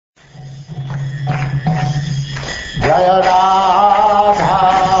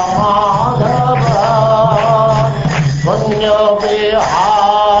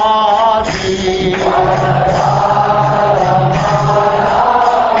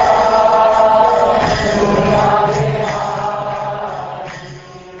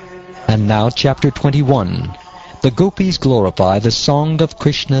And now chapter 21. The Gopis glorify the song of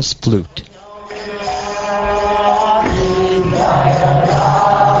Krishna's flute.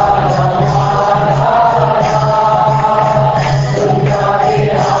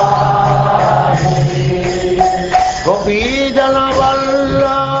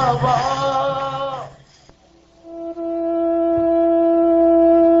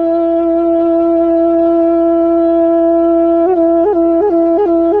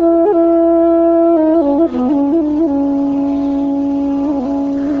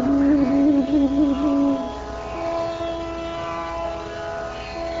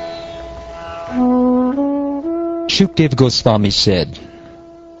 Shukdev Goswami said,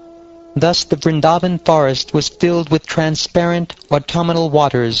 "Thus the Vrindavan forest was filled with transparent autumnal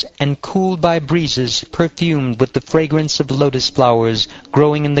waters and cooled by breezes perfumed with the fragrance of lotus flowers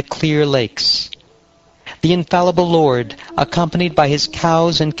growing in the clear lakes. The infallible Lord, accompanied by his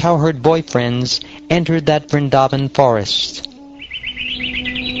cows and cowherd boyfriends, entered that Vrindavan forest.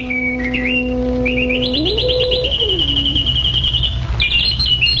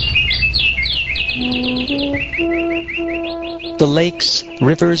 The lakes,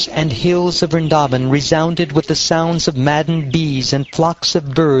 rivers, and hills of Vrindavan resounded with the sounds of maddened bees and flocks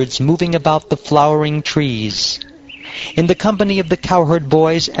of birds moving about the flowering trees. In the company of the cowherd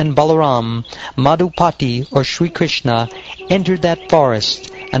boys and Balaram, Madhupati, or Sri Krishna, entered that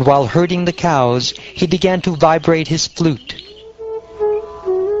forest, and while herding the cows, he began to vibrate his flute.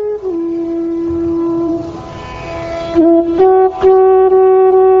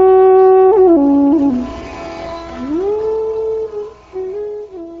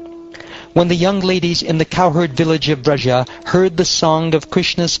 When the young ladies in the cowherd village of Vraja heard the song of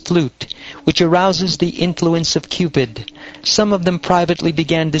Krishna's flute, which arouses the influence of Cupid, some of them privately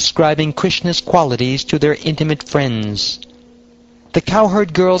began describing Krishna's qualities to their intimate friends. The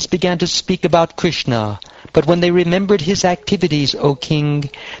cowherd girls began to speak about Krishna, but when they remembered his activities, O king,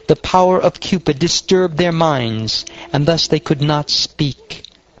 the power of Cupid disturbed their minds, and thus they could not speak.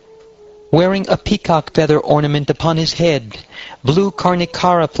 Wearing a peacock feather ornament upon his head, blue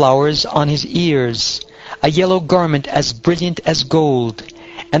karnikara flowers on his ears, a yellow garment as brilliant as gold,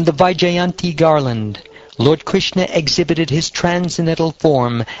 and the Vaijayanti garland, Lord Krishna exhibited his transcendental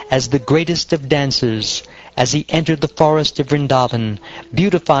form as the greatest of dancers, as he entered the forest of Vrindavan,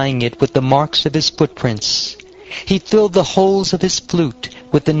 beautifying it with the marks of his footprints. He filled the holes of his flute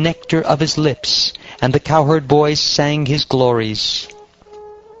with the nectar of his lips, and the cowherd boys sang his glories.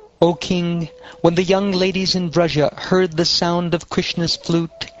 O king, when the young ladies in Vraja heard the sound of Krishna's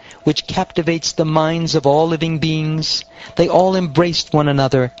flute, which captivates the minds of all living beings, they all embraced one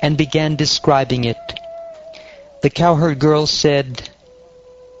another and began describing it. The cowherd girls said,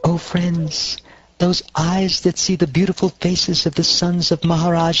 "O friends, those eyes that see the beautiful faces of the sons of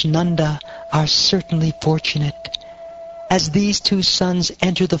Maharaj Nanda are certainly fortunate. As these two sons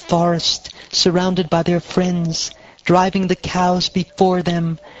enter the forest, surrounded by their friends, driving the cows before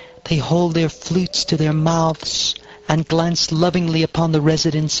them, they hold their flutes to their mouths and glance lovingly upon the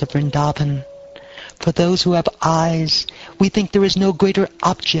residents of Vrindavan. For those who have eyes, we think there is no greater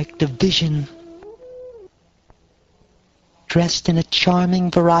object of vision. Dressed in a charming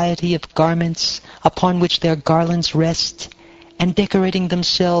variety of garments upon which their garlands rest, and decorating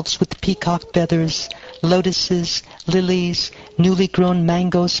themselves with peacock feathers, lotuses, lilies, newly grown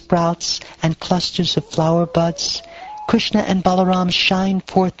mango sprouts, and clusters of flower buds, Krishna and Balaram shine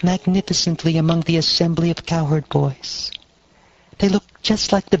forth magnificently among the assembly of cowherd boys. They look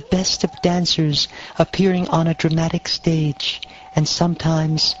just like the best of dancers appearing on a dramatic stage, and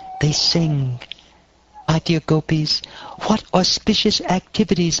sometimes they sing. My dear Gopis, what auspicious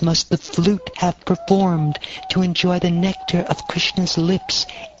activities must the flute have performed to enjoy the nectar of Krishna's lips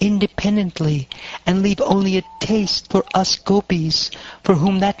independently and leave only a taste for us Gopis, for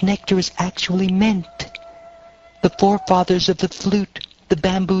whom that nectar is actually meant. The forefathers of the flute, the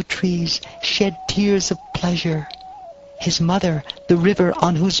bamboo trees, shed tears of pleasure. His mother, the river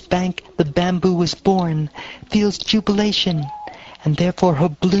on whose bank the bamboo was born, feels jubilation, and therefore her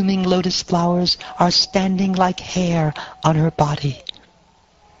blooming lotus flowers are standing like hair on her body.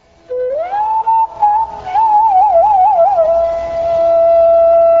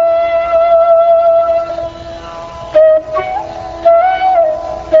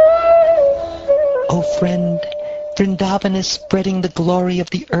 O friend, Vrindavan is spreading the glory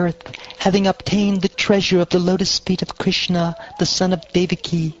of the earth, having obtained the treasure of the lotus feet of Krishna, the son of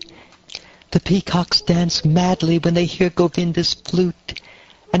Devaki. The peacocks dance madly when they hear Govinda's flute,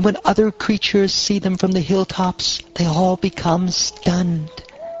 and when other creatures see them from the hilltops, they all become stunned.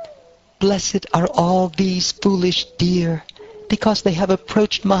 Blessed are all these foolish deer, because they have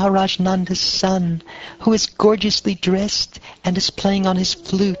approached Maharaj Nanda's son, who is gorgeously dressed and is playing on his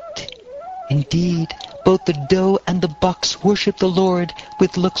flute. Indeed, both the doe and the bucks worship the Lord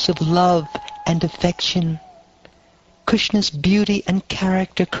with looks of love and affection. Krishna's beauty and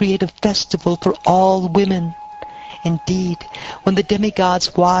character create a festival for all women. Indeed, when the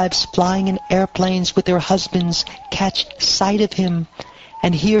demigods' wives flying in airplanes with their husbands catch sight of him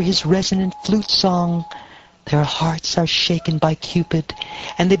and hear his resonant flute song, their hearts are shaken by Cupid,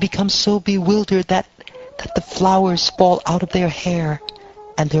 and they become so bewildered that the flowers fall out of their hair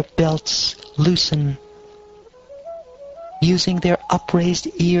and their belts loosen. Using their upraised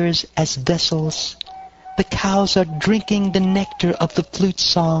ears as vessels, the cows are drinking the nectar of the flute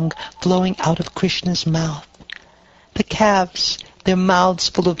song flowing out of Krishna's mouth. The calves, their mouths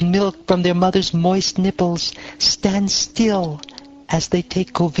full of milk from their mother's moist nipples, stand still as they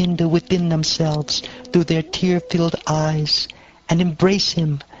take Govinda within themselves through their tear-filled eyes and embrace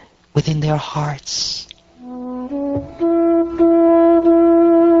him within their hearts.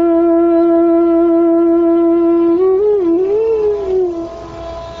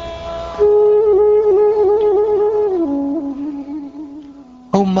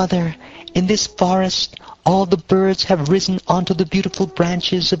 O Mother, in this forest all the birds have risen onto the beautiful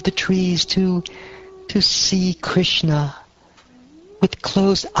branches of the trees to see Krishna. With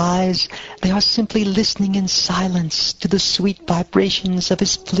closed eyes, they are simply listening in silence to the sweet vibrations of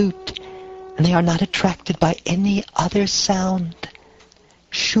his flute, and they are not attracted by any other sound.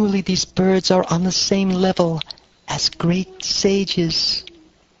 Surely these birds are on the same level as great sages.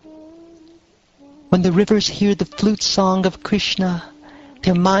 When the rivers hear the flute song of Krishna,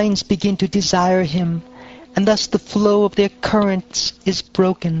 their minds begin to desire him, and thus the flow of their currents is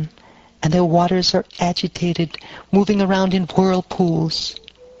broken, and their waters are agitated, moving around in whirlpools.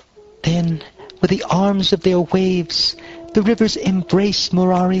 Then, with the arms of their waves, the rivers embrace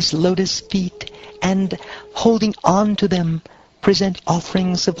Murari's lotus feet, and, holding on to them, present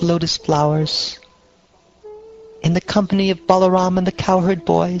offerings of lotus flowers. In the company of Balaram and the cowherd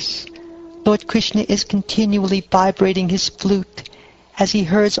boys, Lord Krishna is continually vibrating his flute, as he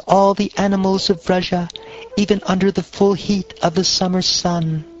herds all the animals of Vraja, even under the full heat of the summer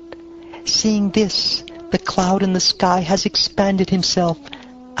sun. Seeing this, the cloud in the sky has expanded himself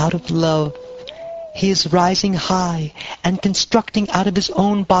out of love. He is rising high and constructing out of his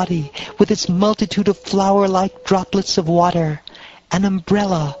own body, with its multitude of flower-like droplets of water, an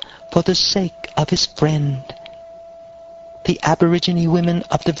umbrella for the sake of his friend. The Aborigine women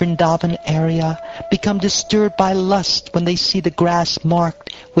of the Vrindavan area become disturbed by lust when they see the grass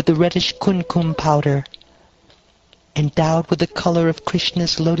marked with the reddish kumkum powder. Endowed with the color of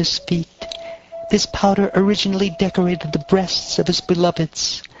Krishna's lotus feet, this powder originally decorated the breasts of his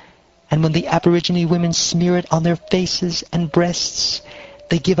beloveds, and when the Aborigine women smear it on their faces and breasts,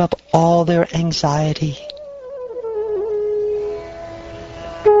 they give up all their anxiety.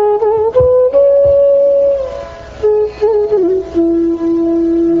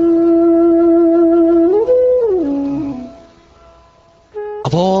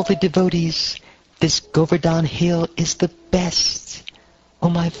 Of all the devotees, this Govardhan hill is the best. O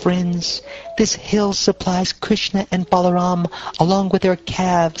my friends, this hill supplies Krishna and Balaram, along with their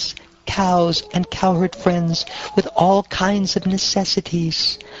calves, cows, and cowherd friends, with all kinds of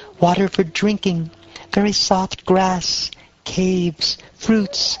necessities: water for drinking, very soft grass, caves,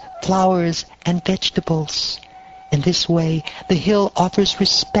 fruits, flowers, and vegetables. In this way, the hill offers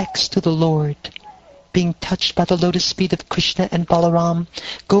respects to the Lord. Being touched by the lotus feet of Krishna and Balaram,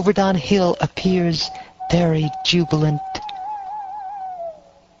 Govardhan Hill appears very jubilant.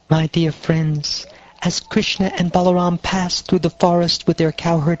 My dear friends, as Krishna and Balaram pass through the forest with their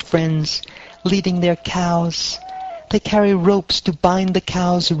cowherd friends, leading their cows, they carry ropes to bind the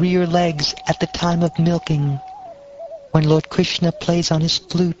cows' rear legs at the time of milking. When Lord Krishna plays on his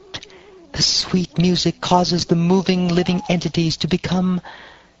flute, the sweet music causes the moving living entities to become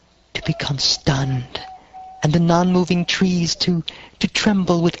stunned, and the non-moving trees to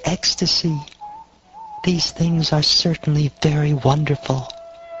tremble with ecstasy. These things are certainly very wonderful.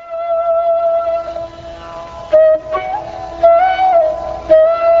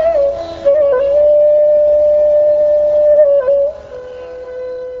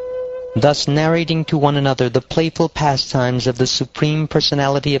 Thus narrating to one another the playful pastimes of the Supreme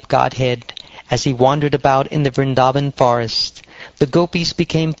Personality of Godhead, As he wandered about in the Vrindavan forest, the gopis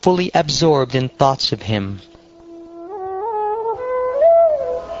became fully absorbed in thoughts of him.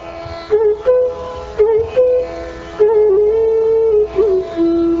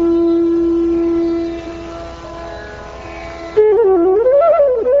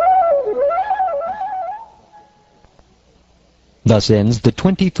 Thus ends the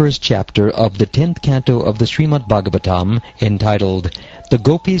 21st chapter of the 10th canto of the Srimad Bhagavatam, entitled, The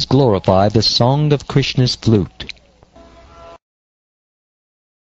Gopis Glorify the Song of Krishna's Flute.